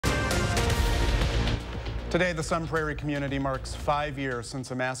Today, the Sun Prairie community marks 5 years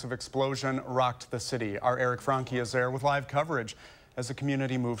since a massive explosion rocked the city. Our Eric Franke is there with live coverage as the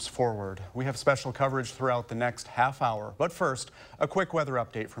community moves forward. We have special coverage throughout the next half hour. But first, a quick weather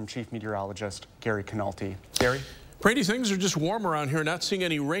update from Chief Meteorologist Gary Canalti. Gary? Brady, things are just warm around here. Not seeing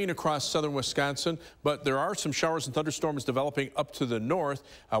any rain across southern Wisconsin, but there are some showers and thunderstorms developing up to the north.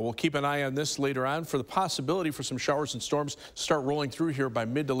 We'll keep an eye on this later on for the possibility for some showers and storms start rolling through here by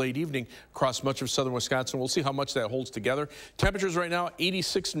mid to late evening across much of southern Wisconsin. We'll see how much that holds together. Temperatures right now,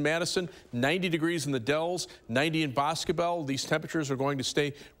 86 in Madison, 90 degrees in the Dells, 90 in Boscobel. These temperatures are going to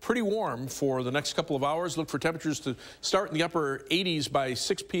stay pretty warm for the next couple of hours. Look for temperatures to start in the upper 80s by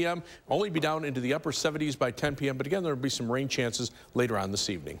 6 p.m., only be down into the upper 70s by 10 p.m. But again, there will be some rain chances later on this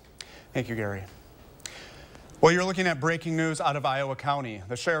evening. Thank you, Gary. Well, you're looking at breaking news out of Iowa County.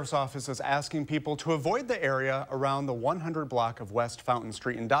 The Sheriff's Office is asking people to avoid the area around the 100 block of West Fountain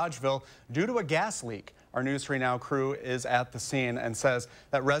Street in Dodgeville due to a gas leak. Our News 3 Now crew is at the scene and says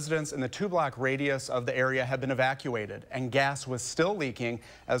that residents in the 2-block radius of the area have been evacuated, and gas was still leaking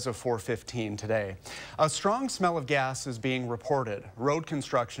as of 4:15 today. A strong smell of gas is being reported. Road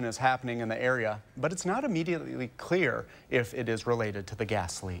construction is happening in the area, but it's not immediately clear if it is related to the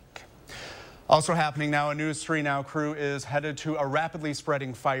gas leak. Also happening now, a News 3 Now crew is headed to a rapidly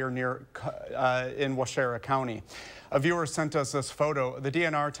spreading fire in Waushara County. A viewer sent us this photo. The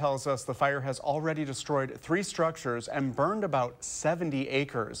DNR tells us the fire has already destroyed 3 structures and burned about 70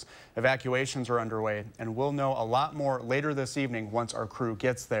 acres. Evacuations are underway, and we'll know a lot more later this evening once our crew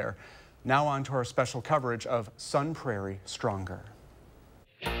gets there. Now on to our special coverage of Sun Prairie Stronger.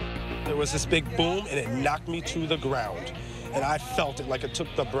 There was this big boom, and it knocked me to the ground. And I felt it like it took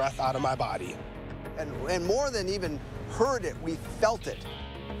the breath out of my body. And more than even heard it, we felt it.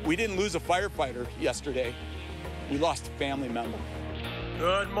 We didn't lose a firefighter yesterday. We lost a family member.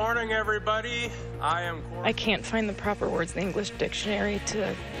 Good morning, everybody. I can't find the proper words in the English dictionary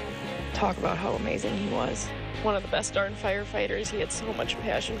to talk about how amazing he was. One of the best darn firefighters. He had so much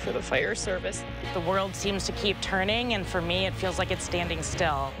passion for the fire service. The world seems to keep turning, and for me, it feels like it's standing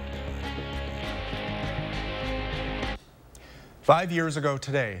still. 5 years ago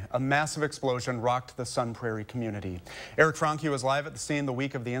today, a massive explosion rocked the Sun Prairie community. Eric Franke was live at the scene the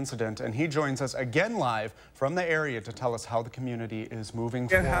week of the incident, and he joins us again live from the area to tell us how the community is moving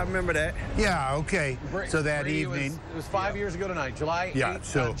forward. Yeah, I remember that. Yeah, okay. So that evening. It was 5 years ago tonight, July 8th,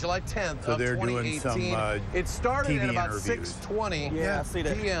 so July 10th so of they're 2018. doing some it started TV at about interviews.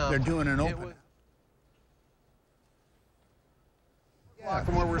 6:20 p.m. They're doing an open.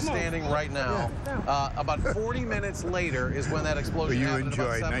 From where we're standing right now. About 40 minutes later is when that explosion happened.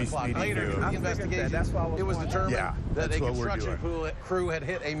 About 7 o'clock. Later in the investigation, it was determined that a construction crew had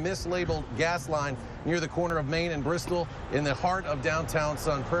hit a mislabeled gas line near the corner of Main and Bristol in the heart of downtown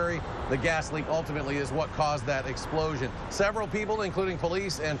Sun Prairie. The gas leak ultimately is what caused that explosion. Several people, including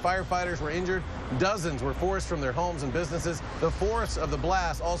police and firefighters, were injured. Dozens were forced from their homes and businesses. The force of the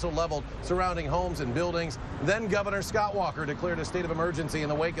blast also leveled surrounding homes and buildings. Then Governor Scott Walker declared a state of emergency in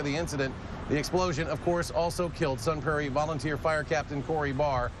the wake of the incident. The explosion, of course, also killed Sun Prairie volunteer fire captain Corey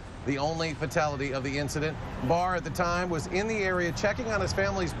Barr, the only fatality of the incident. Barr at the time was in the area checking on his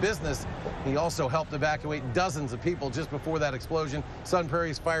family's business. He also helped evacuate dozens of people just before that explosion. Sun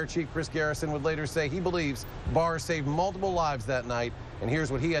Prairie's Fire Chief Chris Garrison would later say he believes Barr saved multiple lives that night. And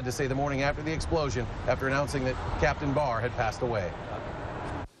here's what he had to say the morning after the explosion, after announcing that Captain Barr had passed away.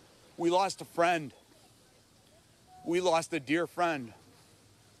 We lost a friend. We lost a dear friend.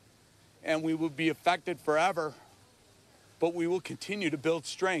 And we will be affected forever, but we will continue to build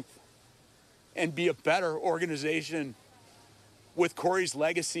strength and be a better organization with Corey's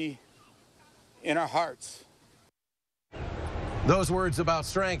legacy in our hearts. Those words about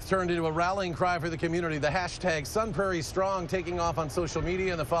strength turned into a rallying cry for the community. The hashtag Sun Prairie Strong taking off on social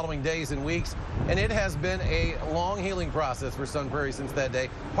media in the following days and weeks. And it has been a long healing process for Sun Prairie since that day.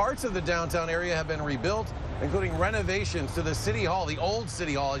 Parts of the downtown area have been rebuilt, including renovations to the City Hall, the old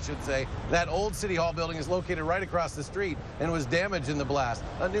City Hall, I should say. That old City Hall building is located right across the street and was damaged in the blast.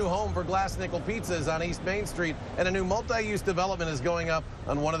 A new home for Glass Nickel Pizzas on East Main Street, and a new multi-use development is going up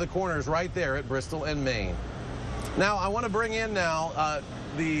on one of the corners right there at Bristol and Main. Now, I want to bring in now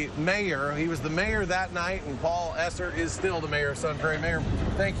the mayor. He was the mayor that night, and Paul Esser is still the mayor of Sun Prairie. Mayor,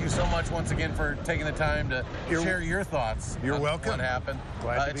 thank you so much once again for taking the time to share your thoughts. You're welcome. What happened.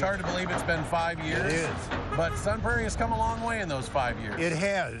 It's hard to believe it's been 5 years. It is. But Sun Prairie has come a long way in those 5 years. It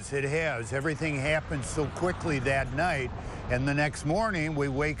has. It has. Everything happened so quickly that night. And the next morning, we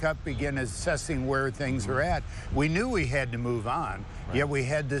wake up, begin assessing where things are at. We knew we had to move on, yet we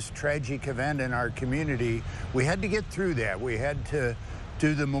had this tragic event in our community. We had to get through that. We had to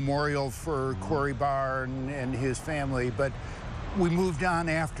do the memorial for Corey Barr and his family, but we moved on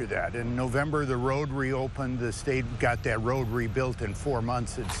after that. In November, the road reopened. The state got that road rebuilt in 4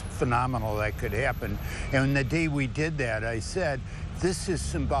 months. It's phenomenal that could happen. And the day we did that, I said, this is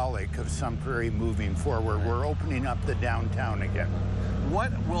symbolic of Sun Prairie moving forward. We're opening up the downtown again.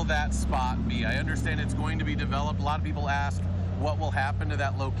 What will that spot be? I understand it's going to be developed. A lot of people ask what will happen to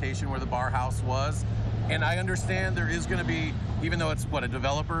that location where the bar house was. And I understand there is going to be, even though it's what, a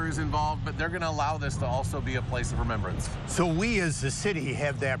developer is involved, but they're going to allow this to also be a place of remembrance. So we as the city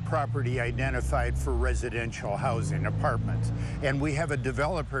have that property identified for residential housing, apartments. And we have a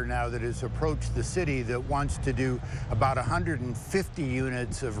developer now that has approached the city that wants to do about 150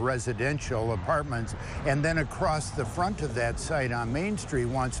 units of residential apartments. And then across the front of that site on Main Street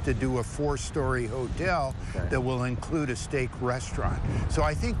wants to do a 4-story hotel that will include a steak restaurant. So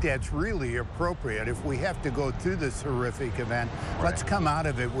I think that's really appropriate. If we have to go through this horrific event, let's come out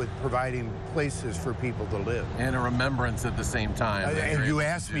of it with providing places for people to live. And a remembrance at the same time. And you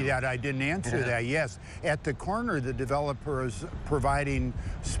asked me that, I didn't answer that. Yes, at the corner, the developer is providing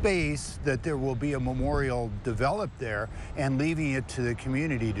space that there will be a memorial developed there and leaving it to the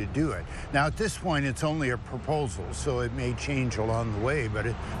community to do it. Now, at this point, it's only a proposal, so it may change along the way, but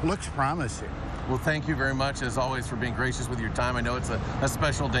it looks promising. Well, thank you very much, as always, for being gracious with your time. I know it's a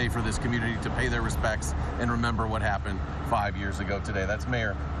special day for this community to pay their respects and remember what happened 5 years ago today. That's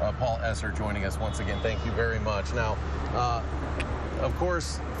Mayor Paul Esser joining us once again. Thank you very much. Now, of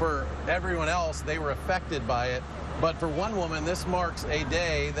course, for everyone else, they were affected by it. But for one woman, this marks a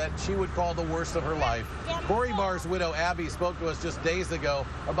day that she would call the worst of her life. Corey Barr's widow, Abby, spoke to us just days ago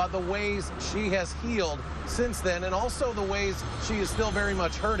about the ways she has healed since then, and also the ways she is still very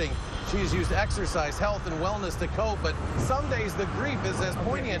much hurting. She has used exercise, health, and wellness to cope, but some days the grief is as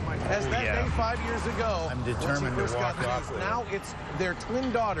poignant as that day 5 years ago. I'm determined to walk off with it. Now it's their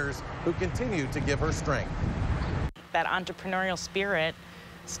twin daughters who continue to give her strength. That entrepreneurial spirit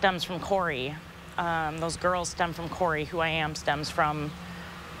stems from Corey. Those girls stem from Corey. Who I am stems from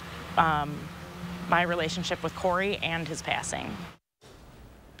my relationship with Corey and his passing.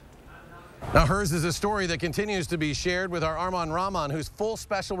 Now, hers is a story that continues to be shared with our Armand Rahman, whose full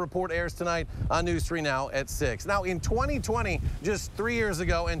special report airs tonight on News 3 Now at 6. Now, in 2020, just 3 years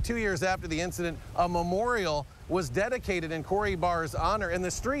ago and 2 years after the incident, a memorial was dedicated in Corey Barr's honor, and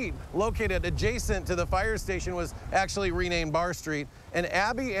the street located adjacent to the fire station was actually renamed Barr Street. And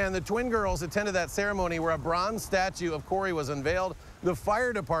Abby and the twin girls attended that ceremony where a bronze statue of Corey was unveiled. The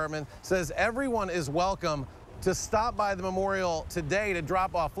fire department says everyone is welcome to stop by the memorial today to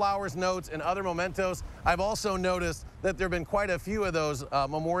drop off flowers, notes, and other mementos. I've also noticed that there have been quite a few of those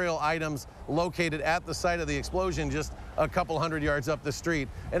memorial items located at the site of the explosion just a couple hundred yards up the street.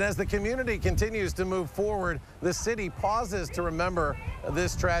 And as the community continues to move forward, the city pauses to remember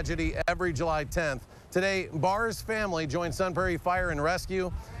this tragedy every July 10th. Today, Barr's family joined Sun Prairie Fire and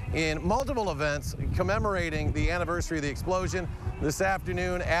Rescue in multiple events commemorating the anniversary of the explosion. This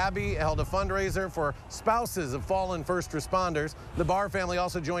afternoon, Abby held a fundraiser for spouses of fallen first responders. The Barr family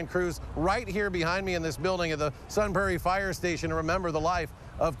also joined crews right here behind me in this building at the Sun Prairie Fire Station to remember the life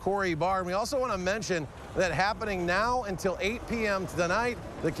of Corey Barr. And we also want to mention that happening now until 8 p.m. tonight,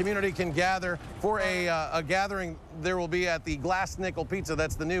 the community can gather for a gathering. There will be at the Glass Nickel Pizza.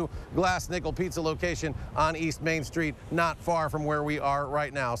 That's the new Glass Nickel Pizza location on East Main Street, not far from where we are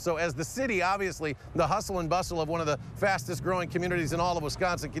right now. So as the city, obviously, the hustle and bustle of one of the fastest growing communities in all of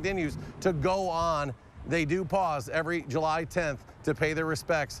Wisconsin continues to go on, they do pause every July 10th to pay their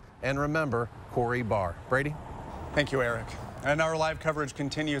respects and remember Corey Barr. Brady? Thank you, Eric. And our live coverage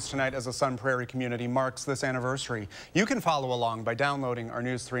continues tonight as the Sun Prairie community marks this anniversary. You can follow along by downloading our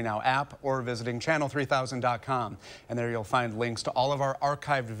News 3 Now app or visiting channel3000.com. And there you'll find links to all of our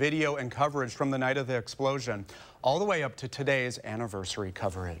archived video and coverage from the night of the explosion, all the way up to today's anniversary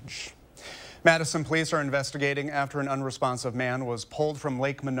coverage. Madison police are investigating after an unresponsive man was pulled from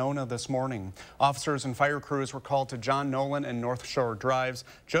Lake Monona this morning. Officers and fire crews were called to John Nolan and North Shore Drives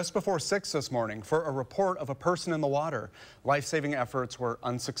just before 6 this morning for a report of a person in the water. Life-saving efforts were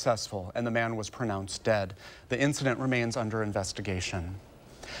unsuccessful and the man was pronounced dead. The incident remains under investigation.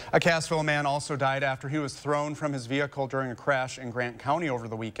 A Cassville man also died after he was thrown from his vehicle during a crash in Grant County over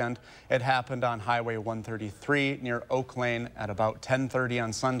the weekend. It happened on Highway 133 near Oak Lane at about 10:30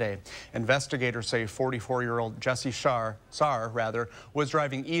 on Sunday. Investigators say 44-year-old Jesse Sarr was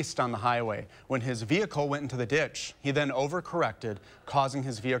driving east on the highway when his vehicle went into the ditch. He then overcorrected, causing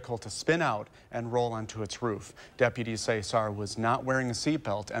his vehicle to spin out and roll onto its roof. Deputies say Sarr was not wearing a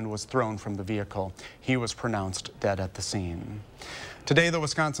seatbelt and was thrown from the vehicle. He was pronounced dead at the scene. Today, the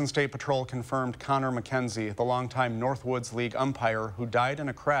Wisconsin State Patrol confirmed Connor McKenzie, the longtime Northwoods League umpire who died in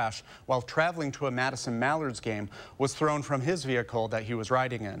a crash while traveling to a Madison Mallards game, was thrown from his vehicle that he was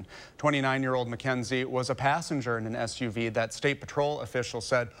riding in. 29-year-old McKenzie was a passenger in an SUV that State Patrol officials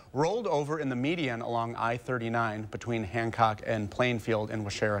said rolled over in the median along I-39 between Hancock and Plainfield in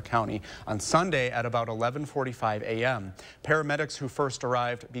Waushara County on Sunday at about 11:45 a.m. Paramedics who first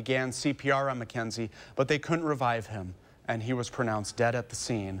arrived began CPR on McKenzie, but they couldn't revive him, and he was pronounced dead at the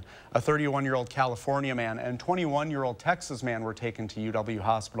scene. A 31-year-old California man and 21-year-old Texas man were taken to UW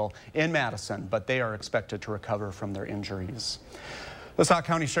Hospital in Madison, but they are expected to recover from their injuries. The Sauk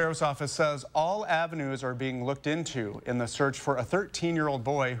County Sheriff's Office says all avenues are being looked into in the search for a 13-year-old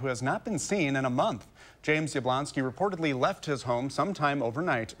boy who has not been seen in a month. James Yablonsky reportedly left his home sometime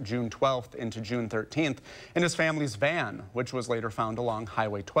overnight, June 12th into June 13th, in his family's van, which was later found along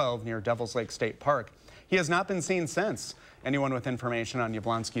Highway 12 near Devil's Lake State Park. He has not been seen since. Anyone with information on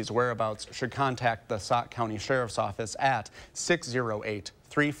Yablonsky's whereabouts should contact the Sauk County Sheriff's Office at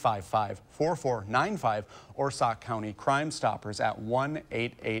 608-355-4495 or Sauk County Crime Stoppers at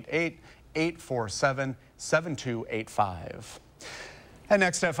 1-888-847-7285. And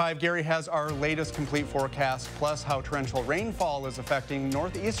next at 5, Gary has our latest complete forecast, plus how torrential rainfall is affecting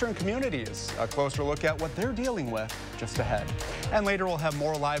northeastern communities. A closer look at what they're dealing with just ahead. And later we'll have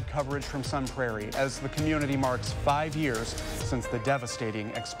more live coverage from Sun Prairie as the community marks 5 years since the devastating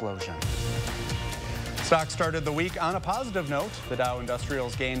explosion. Stocks started the week on a positive note. The Dow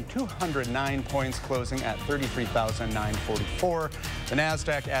Industrials gained 209 points, closing at 33,944. The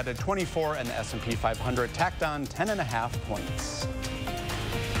NASDAQ added 24 and the S&P 500 tacked on 10.5 points.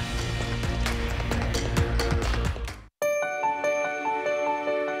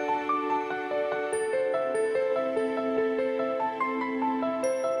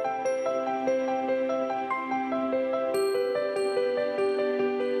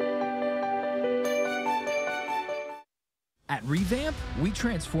 At Revamp, we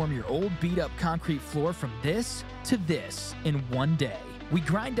transform your old beat-up concrete floor from this to this in one day. We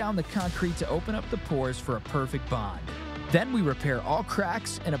grind down the concrete to open up the pores for a perfect bond. Then we repair all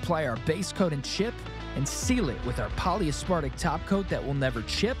cracks and apply our base coat and chip and seal it with our polyaspartic top coat that will never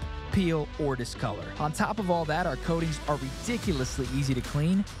chip, peel, or discolor. On top of all that, our coatings are ridiculously easy to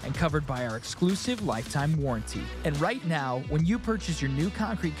clean and covered by our exclusive lifetime warranty. And right now, when you purchase your new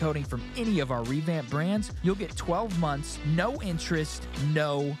concrete coating from any of our Revamp brands, you'll get 12 months, no interest,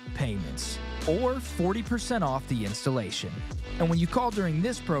 no payments, or 40% off the installation. And when you call during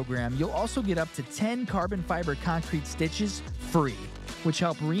this program, you'll also get up to 10 carbon fiber concrete stitches free, which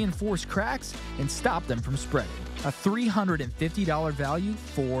help reinforce cracks and stop them from spreading. A $350 value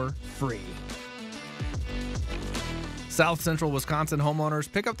for free. South Central Wisconsin homeowners,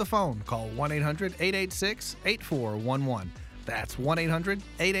 pick up the phone. Call 1-800-886-8411. That's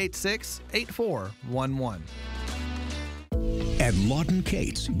 1-800-886-8411. At Lawton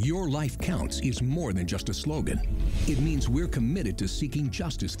Cates, your life counts is more than just a slogan. It means we're committed to seeking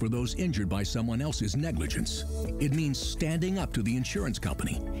justice for those injured by someone else's negligence. It means standing up to the insurance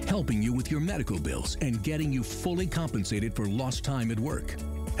company, helping you with your medical bills, and getting you fully compensated for lost time at work.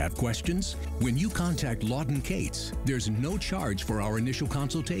 Have questions? When you contact Lawton Cates, there's no charge for our initial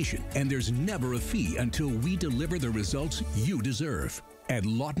consultation, and there's never a fee until we deliver the results you deserve. At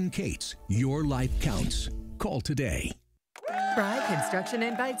Lawton Cates, your life counts. Call today. Fry Construction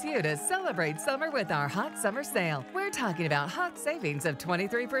invites you to celebrate summer with our hot summer sale. We're talking about hot savings of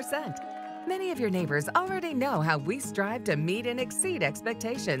 23%. Many of your neighbors already know how we strive to meet and exceed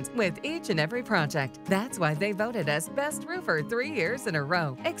expectations with each and every project. That's why they voted us Best Roofer 3 years in a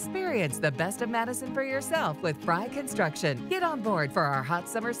row. Experience the best of Madison for yourself with Fry Construction. Get on board for our hot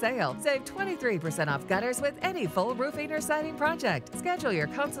summer sale. Save 23% off gutters with any full roofing or siding project. Schedule your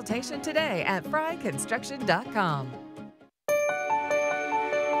consultation today at fryconstruction.com.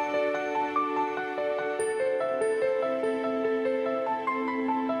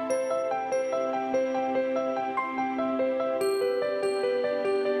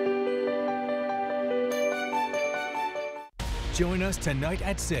 Join us tonight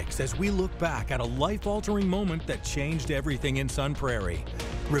at 6 as we look back at a life-altering moment that changed everything in Sun Prairie.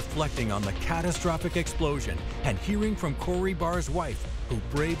 Reflecting on the catastrophic explosion and hearing from Corey Barr's wife, who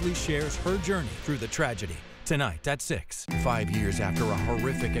bravely shares her journey through the tragedy. Tonight at 6. 5 years after a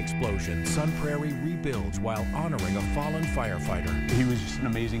horrific explosion, Sun Prairie rebuilds while honoring a fallen firefighter. He was just an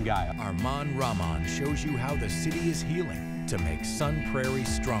amazing guy. Armand Rahman shows you how the city is healing to make Sun Prairie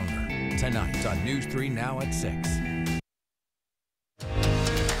stronger. Tonight on News 3 Now at 6.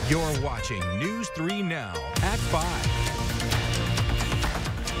 You're watching News 3 Now at 5.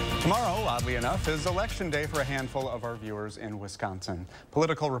 Tomorrow, oddly enough, is Election Day for a handful of our viewers in Wisconsin.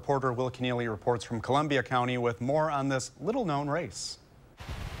 Political reporter Will Keneally reports from Columbia County with more on this little-known race.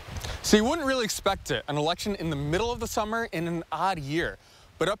 So you wouldn't really expect it, an election in the middle of the summer in an odd year.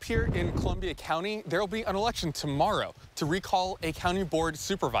 But up here in Columbia County, there will be an election tomorrow to recall a county board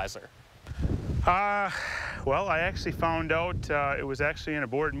supervisor. Well, I actually found out it was actually in a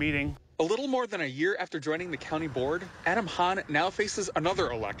board meeting. A little more than a year after joining the county board, Adam Hahn now faces another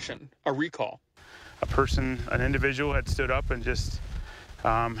election, a recall. An individual had stood up and just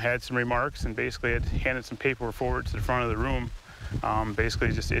had some remarks and basically had handed some paperwork forward to the front of the room,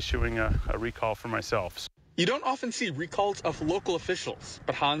 basically just issuing a recall for myself. You don't often see recalls of local officials,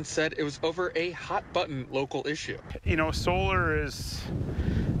 but Hahn said it was over a hot-button local issue. You know, solar is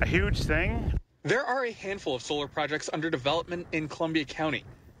a huge thing. There are a handful of solar projects under development in Columbia County,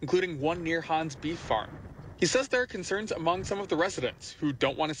 including one near Hahn's beef farm. He says there are concerns among some of the residents who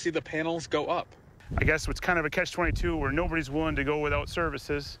don't want to see the panels go up. I guess it's kind of a catch-22 where nobody's willing to go without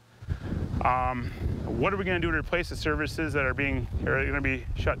services. What are we going to do to replace the services that are going to be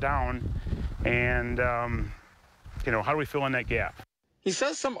shut down? And, you know, how do we fill in that gap? He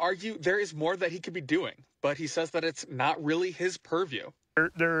says some argue there is more that he could be doing, but he says that it's not really his purview.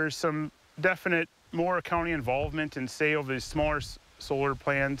 There's some definite more county involvement in, say, of these smaller solar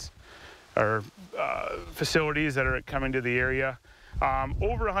plants or facilities that are coming to the area.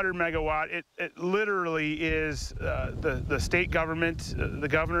 Over 100 megawatt, it literally is the state government. The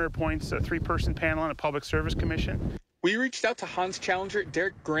governor appoints a 3-person panel and a public service commission. We reached out to Hahn's challenger,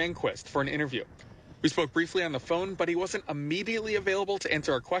 Derek Granquist, for an interview. We spoke briefly on the phone, but he wasn't immediately available to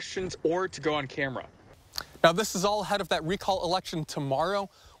answer our questions or to go on camera. Now, this is all ahead of that recall election tomorrow.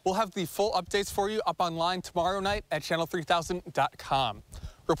 We'll have the full updates for you up online tomorrow night at channel3000.com.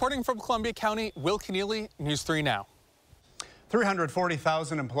 Reporting from Columbia County, Will Keneally, News 3 Now.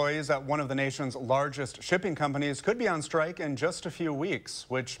 340,000 employees at one of the nation's largest shipping companies could be on strike in just a few weeks,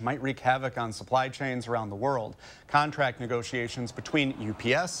 which might wreak havoc on supply chains around the world. Contract negotiations between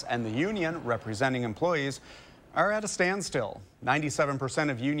UPS and the union representing employees are at a standstill. 97%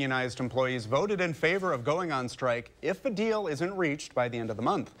 of unionized employees voted in favor of going on strike if a deal isn't reached by the end of the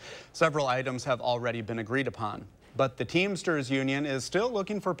month. Several items have already been agreed upon. But the Teamsters Union is still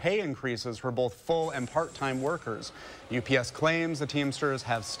looking for pay increases for both full and part-time workers. UPS claims the Teamsters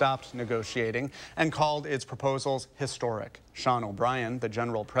have stopped negotiating and called its proposals historic. Sean O'Brien, the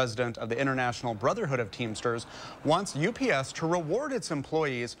general president of the International Brotherhood of Teamsters, wants UPS to reward its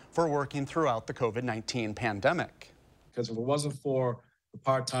employees for working throughout the COVID-19 pandemic. Because if it wasn't for the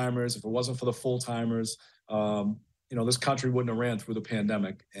part-timers, if it wasn't for the full-timers, you know, this country wouldn't have ran through the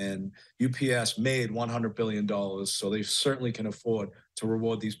pandemic, and UPS made $100 billion, so they certainly can afford to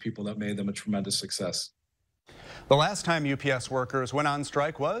reward these people that made them a tremendous success. The last time UPS workers went on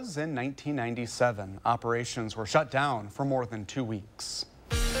strike was in 1997. Operations were shut down for more than 2 weeks.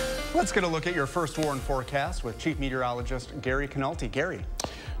 Let's get a look at your first warn forecast with Chief Meteorologist Gary Canulty. Gary.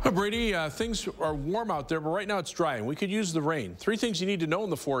 Hi, Brady. Things are warm out there, but right now it's dry, and we could use the rain. 3 things you need to know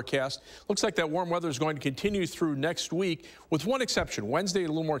in the forecast. Looks like that warm weather is going to continue through next week, with one exception. Wednesday, a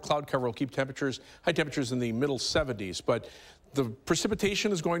little more cloud cover will keep high temperatures in the middle 70s, but the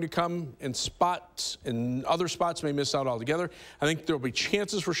precipitation is going to come in spots, and other spots may miss out altogether. I think there will be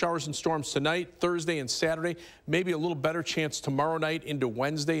chances for showers and storms tonight, Thursday, and Saturday. Maybe a little better chance tomorrow night into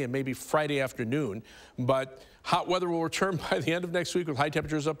Wednesday and maybe Friday afternoon. But hot weather will return by the end of next week with high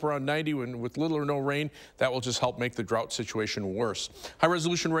temperatures up around 90 and with little or no rain. That will just help make the drought situation worse.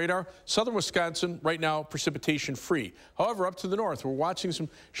 High-resolution radar, southern Wisconsin, right now precipitation free. However, up to the north, we're watching some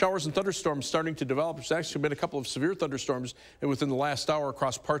showers and thunderstorms starting to develop. There's actually been a couple of severe thunderstorms within the last hour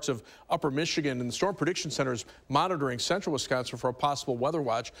across parts of upper Michigan, and the Storm Prediction Center is monitoring central Wisconsin for a possible weather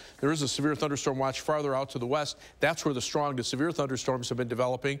watch. There is a severe thunderstorm watch farther out to the west. That's where the strong to severe thunderstorms have been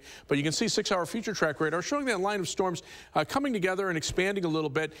developing. But you can see 6-hour future track radar showing that line of storms coming together and expanding a little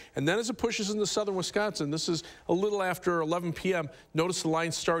bit, and then as it pushes into southern Wisconsin, this is a little after 11 p.m., notice the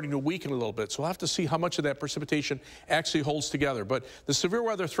line starting to weaken a little bit. So we'll have to see how much of that precipitation actually holds together. But the severe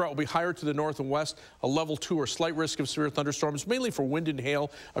weather threat will be higher to the north and west, a level 2 or slight risk of severe thunderstorms, mainly for wind and hail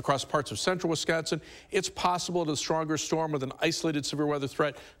across parts of central Wisconsin. It's possible that a stronger storm with an isolated severe weather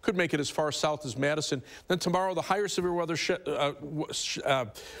threat could make it as far south as Madison. Then tomorrow, the higher severe weather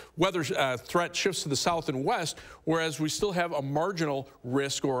threat shifts to the south and west. west, whereas we still have a marginal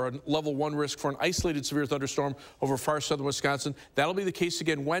risk or a level 1 risk for an isolated severe thunderstorm over far southern Wisconsin. That'll be the case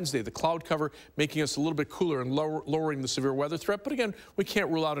again Wednesday. The cloud cover making us a little bit cooler and lowering the severe weather threat. But again, we can't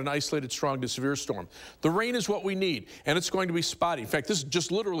rule out an isolated strong to severe storm. The rain is what we need, and it's going to be spotty. In fact, this is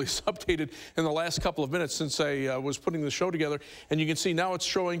just literally updated in the last couple of minutes since I was putting the show together. And you can see now it's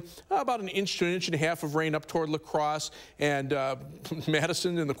showing about an inch to an inch and a half of rain up toward La Crosse and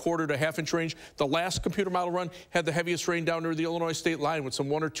Madison in the quarter to half-inch range. The last computer model run had the heaviest rain down near the Illinois state line with some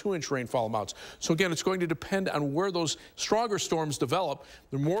 1 or 2 inch rainfall amounts. So again, it's going to depend on where those stronger storms develop.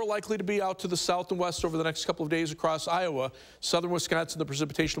 They're more likely to be out to the south and west over the next couple of days across Iowa. Southern Wisconsin, the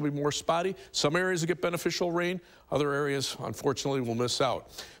precipitation will be more spotty. Some areas will get beneficial rain. Other areas, unfortunately, will miss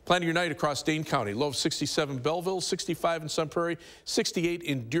out. Planning your night across Dane County. Low of 67 Belleville, 65 in Sun Prairie, 68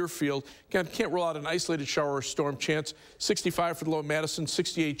 in Deerfield. Again, can't rule out an isolated shower or storm chance. 65 for the low of Madison,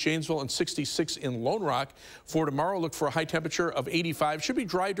 68 Janesville, and 66 in Lone Rock. For tomorrow, look for a high temperature of 85. Should be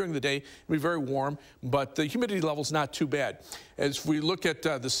dry during the day. It'll be very warm, but the humidity level's not too bad. As we look at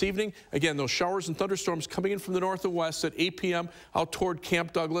this evening, again, those showers and thunderstorms coming in from the north and west at 8 p.m. out toward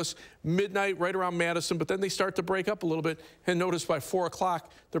Camp Douglas. Midnight right around Madison, but then they start to break up a little bit, and notice by 4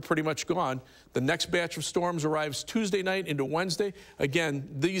 o'clock they're pretty much gone. The next batch of storms arrives Tuesday night into Wednesday. Again,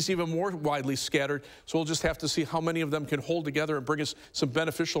 these even more widely scattered, so we'll just have to see how many of them can hold together and bring us some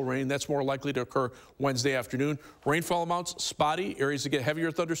beneficial rain. That's more likely to occur Wednesday afternoon. Rainfall amounts spotty. Areas that get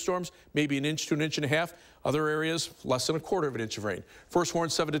heavier thunderstorms, maybe an inch to an inch and a half. Other areas, less than a quarter of an inch of rain. First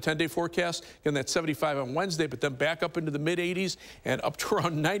warned 7 to 10 day forecast. Again, that's 75 on Wednesday, but then back up into the mid 80s and up to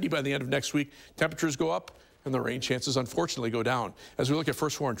around 90 by the end of next week. Temperatures go up, and the rain chances unfortunately go down. As we look at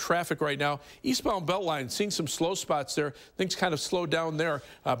first warned traffic right now, eastbound Beltline, seeing some slow spots there. Things kind of slowed down there.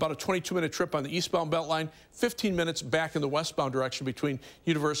 About a 22-minute trip on the eastbound Beltline, 15 minutes back in the westbound direction between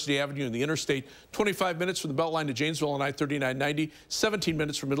University Avenue and the interstate. 25 minutes from the Beltline to Janesville on I-3990, 17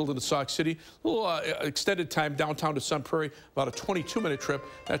 minutes from Middleton to Sauk City. A little extended time downtown to Sun Prairie, about a 22-minute trip.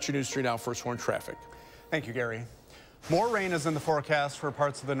 That's your News 3 Now first warned traffic. Thank you, Gary. More rain is in the forecast for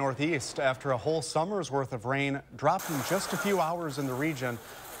parts of the Northeast after a whole summer's worth of rain dropped in just a few hours in the region,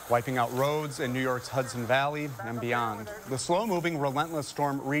 wiping out roads in New York's Hudson Valley and beyond. The slow-moving, relentless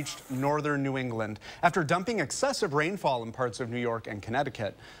storm reached northern New England after dumping excessive rainfall in parts of New York and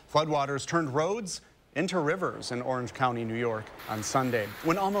Connecticut. Floodwaters turned roads into rivers in Orange County, New York on Sunday,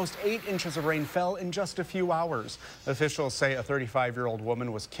 when almost 8 inches of rain fell in just a few hours. Officials say a 35-year-old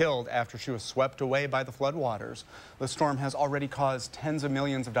woman was killed after she was swept away by the floodwaters. The storm has already caused tens of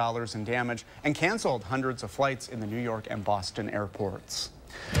millions of dollars in damage and canceled hundreds of flights in the New York and Boston airports.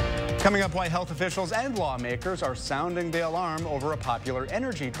 Coming up, why health officials and lawmakers are sounding the alarm over a popular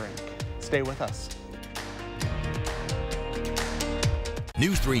energy drink. Stay with us.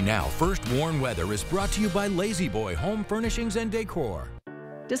 News 3 Now First Warn Weather is brought to you by Lazy Boy Home Furnishings and Decor.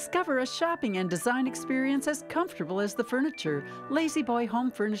 Discover a shopping and design experience as comfortable as the furniture. Lazy Boy Home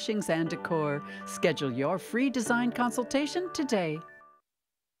Furnishings and Decor. Schedule your free design consultation today.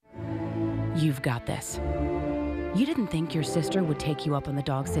 You've got this. You didn't think your sister would take you up on the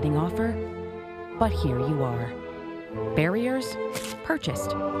dog sitting offer, but here you are. Barriers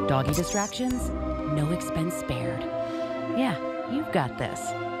purchased. Doggy distractions, no expense spared. Yeah. You've got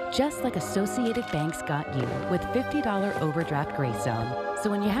this. Just like Associated Bank's got you with $50 overdraft grace zone. So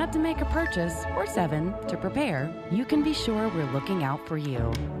when you have to make a purchase, or 7, to prepare, you can be sure we're looking out for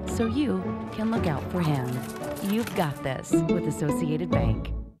you. So you can look out for him. You've got this with Associated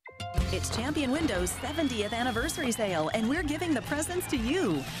Bank. It's Champion Windows' 70th anniversary sale, and we're giving the presents to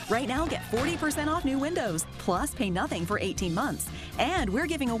you. Right now, get 40% off new windows, plus pay nothing for 18 months. And we're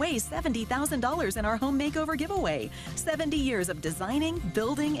giving away $70,000 in our home makeover giveaway. 70 years of designing,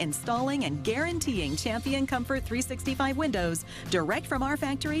 building, installing, and guaranteeing Champion Comfort 365 windows direct from our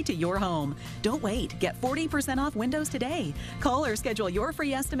factory to your home. Don't wait. Get 40% off windows today. Call or schedule your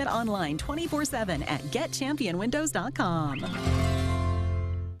free estimate online 24/7 at getchampionwindows.com.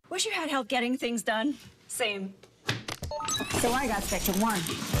 Wish you had help getting things done. Same. So I got Spectrum One.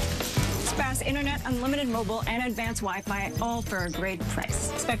 It's fast internet, unlimited mobile, and advanced Wi-Fi, all for a great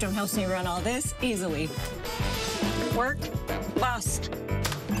price. Spectrum helps me run all this easily. Work, bust.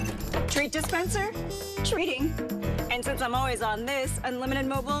 Treat dispenser, treating. And And since I'm always on this, unlimited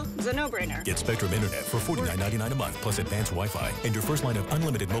mobile is a no-brainer. Get Spectrum Internet for $49.99 a month plus advanced Wi-Fi and your first line of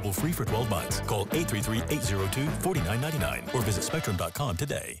unlimited mobile free for 12 months. Call 833-802-4999 or visit spectrum.com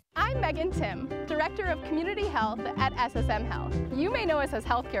today. I'm Megan Tim, Director of Community Health at SSM Health. You may know us as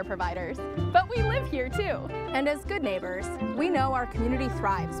healthcare providers, but we live here too. And as good neighbors, we know our community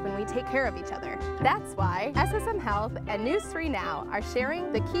thrives when we take care of each other. That's why SSM Health and News 3 Now are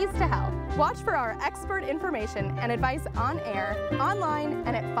sharing the keys to health. Watch for our expert information and advice on air, online,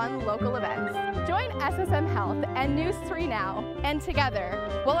 and at fun local events. Join SSM Health and News 3 Now, and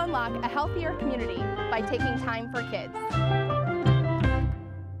together we'll unlock a healthier community by taking time for kids.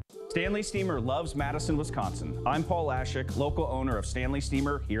 Stanley Steamer loves Madison, Wisconsin. I'm Paul Ashik, local owner of Stanley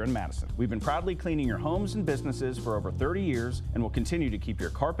Steamer here in Madison. We've been proudly cleaning your homes and businesses for over 30 years and will continue to keep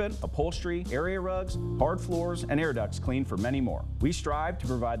your carpet, upholstery, area rugs, hard floors, and air ducts clean for many more. We strive to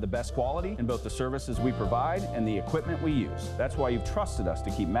provide the best quality in both the services we provide and the equipment we use. That's why you've trusted us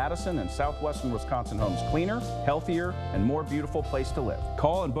to keep Madison and southwestern Wisconsin homes cleaner, healthier, and more beautiful place to live.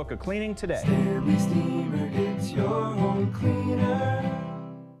 Call and book a cleaning today. Stanley Steamer gets your home cleaner.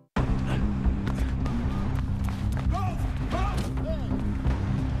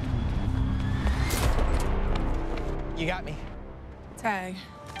 You got me. Tag.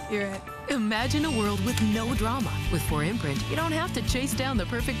 You're it. Imagine a world with no drama. With 4imprint, you don't have to chase down the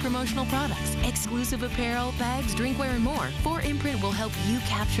perfect promotional products. Exclusive apparel, bags, drinkware, and more. 4imprint will help you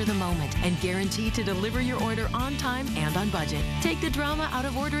capture the moment and guarantee to deliver your order on time and on budget. Take the drama out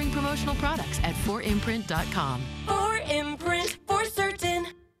of ordering promotional products at 4imprint.com. 4imprint, for certain.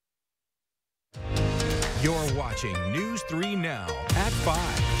 You're watching News 3 Now at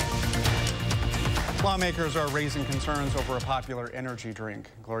 5. Lawmakers are raising concerns over a popular energy drink.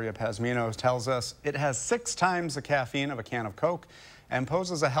 Gloria Pazmino tells us it has 6 times the caffeine of a can of Coke and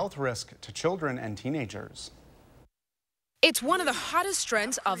poses a health risk to children and teenagers. It's one of the hottest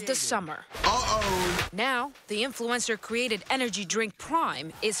trends of the summer. Now, the influencer-created energy drink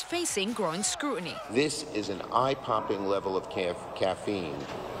Prime is facing growing scrutiny. This is an eye-popping level of caffeine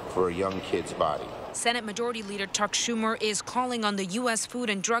for a young kid's body. Senate Majority Leader Chuck Schumer is calling on the U.S. Food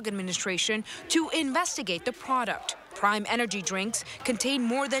and Drug Administration to investigate the product. Prime energy drinks contain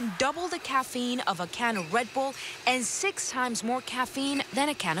more than double the caffeine of a can of Red Bull and 6 times more caffeine than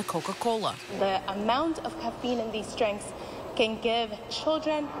a can of Coca-Cola. The amount of caffeine in these drinks can give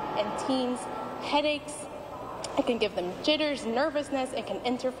children and teens headaches. It can give them jitters, nervousness. It can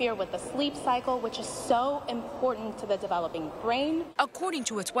interfere with the sleep cycle, which is so important to the developing brain. According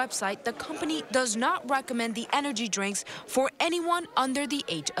to its website, the company does not recommend the energy drinks for anyone under the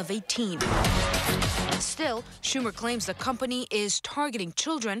age of 18. Still, Schumer claims the company is targeting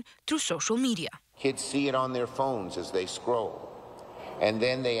children through social media. Kids see it on their phones as they scroll, and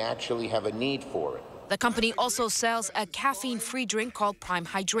then they actually have a need for it. The company also sells a caffeine-free drink called Prime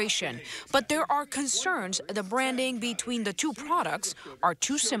Hydration. But there are concerns the branding between the two products are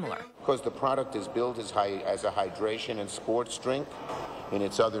too similar. Because the product is billed as a hydration and sports drink in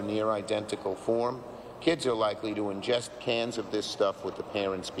its other near-identical form, kids are likely to ingest cans of this stuff with the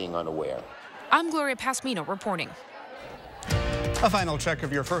parents being unaware. I'm Gloria Pazmino reporting. A final check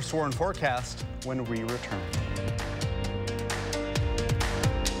of your first warn forecast when we return.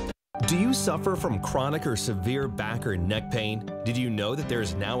 Do you suffer from chronic or severe back or neck pain? Did you know that there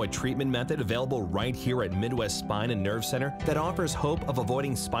is now a treatment method available right here at Midwest Spine and Nerve Center that offers hope of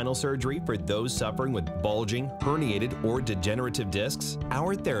avoiding spinal surgery for those suffering with bulging, herniated, or degenerative discs?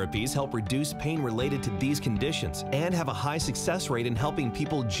 Our therapies help reduce pain related to these conditions and have a high success rate in helping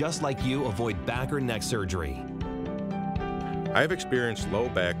people just like you avoid back or neck surgery. I've experienced low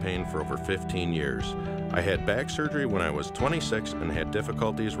back pain for over 15 years. I had back surgery when I was 26 and had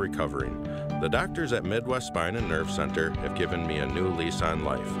difficulties recovering. The doctors at Midwest Spine and Nerve Center have given me a new lease on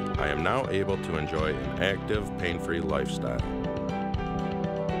life. I am now able to enjoy an active, pain-free lifestyle.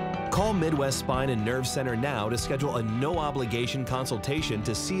 Call Midwest Spine and Nerve Center now to schedule a no-obligation consultation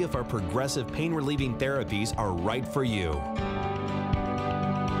to see if our progressive pain-relieving therapies are right for you.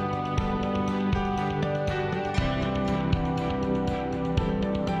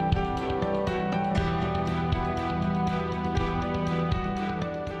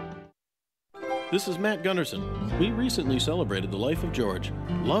 This is Matt Gunderson. We recently celebrated the life of George.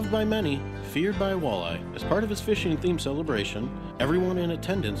 Loved by many, feared by walleye. As part of his fishing-themed celebration, everyone in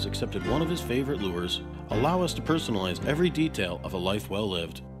attendance accepted one of his favorite lures. Allow us to personalize every detail of a life well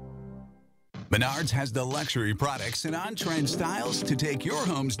lived. Menards has the luxury products and on-trend styles to take your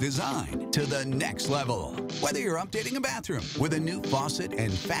home's design to the next level. Whether you're updating a bathroom with a new faucet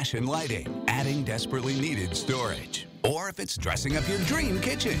and fashion lighting, adding desperately needed storage, Or if it's dressing up your dream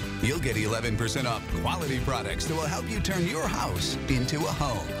kitchen, you'll get 11% off quality products that will help you turn your house into a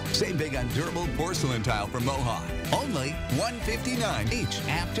home. Save big on durable porcelain tile from Mohawk. Only $159 each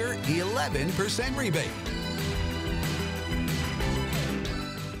after 11% rebate.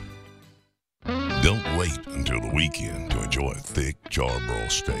 Don't wait until the weekend to enjoy a thick charbroiled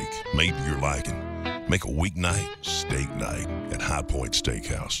steak made to your liking. Make a weeknight steak night at High Point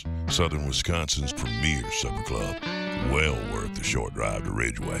Steakhouse, Southern Wisconsin's premier supper club. Well worth the short drive to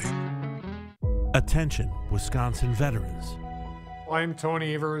Ridgeway. Attention, Wisconsin veterans. I'm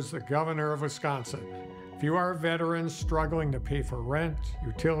Tony Evers, the governor of Wisconsin. If you are a veteran struggling to pay for rent,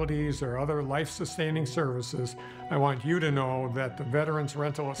 utilities, or other life-sustaining services, I want you to know that the Veterans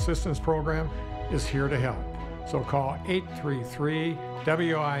Rental Assistance Program is here to help. So call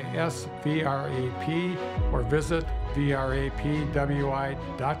 833-WISC-VRAP or visit vrapwi.com.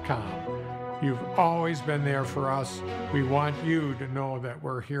 You've always been there for us. We want you to know that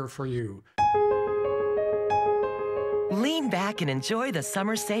we're here for you. Lean back and enjoy the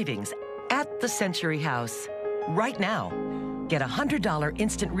summer savings at the Century House. Right now, get a $100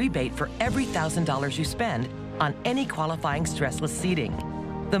 instant rebate for every $1,000 you spend on any qualifying stressless seating.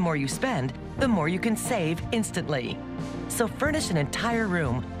 The more you spend, the more you can save instantly. So furnish an entire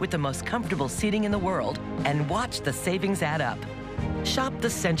room with the most comfortable seating in the world and watch the savings add up. Shop the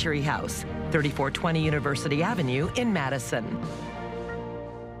Century House, 3420 University Avenue in Madison.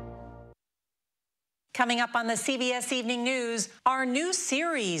 Coming up on the CBS Evening News, our new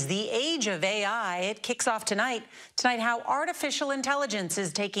series, The Age of AI. It kicks off tonight. Tonight, how artificial intelligence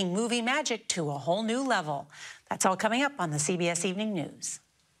is taking movie magic to a whole new level. That's all coming up on the CBS Evening News.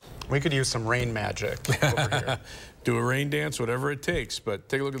 We could use some rain magic over here. Do a rain dance, whatever it takes. But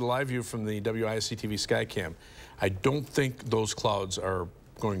take a look at the live view from the WISC-TV Skycam. I don't think those clouds are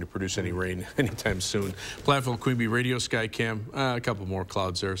going to produce any rain anytime soon. Platteville Queen Radio Skycam, a couple more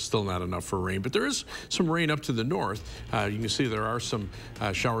clouds there, still not enough for rain, but there is some rain up to the north. You can see there are some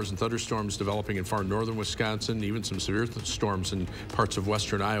showers and thunderstorms developing in far northern Wisconsin, even some severe storms in parts of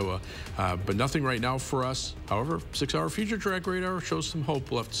western Iowa, but nothing right now for us. However, 6-hour future track radar shows some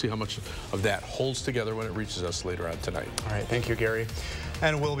hope. We'll have to see how much of that holds together when it reaches us later on tonight. All right, thank you, Gary.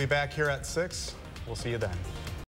 And we'll be back here at 6. We'll see you then.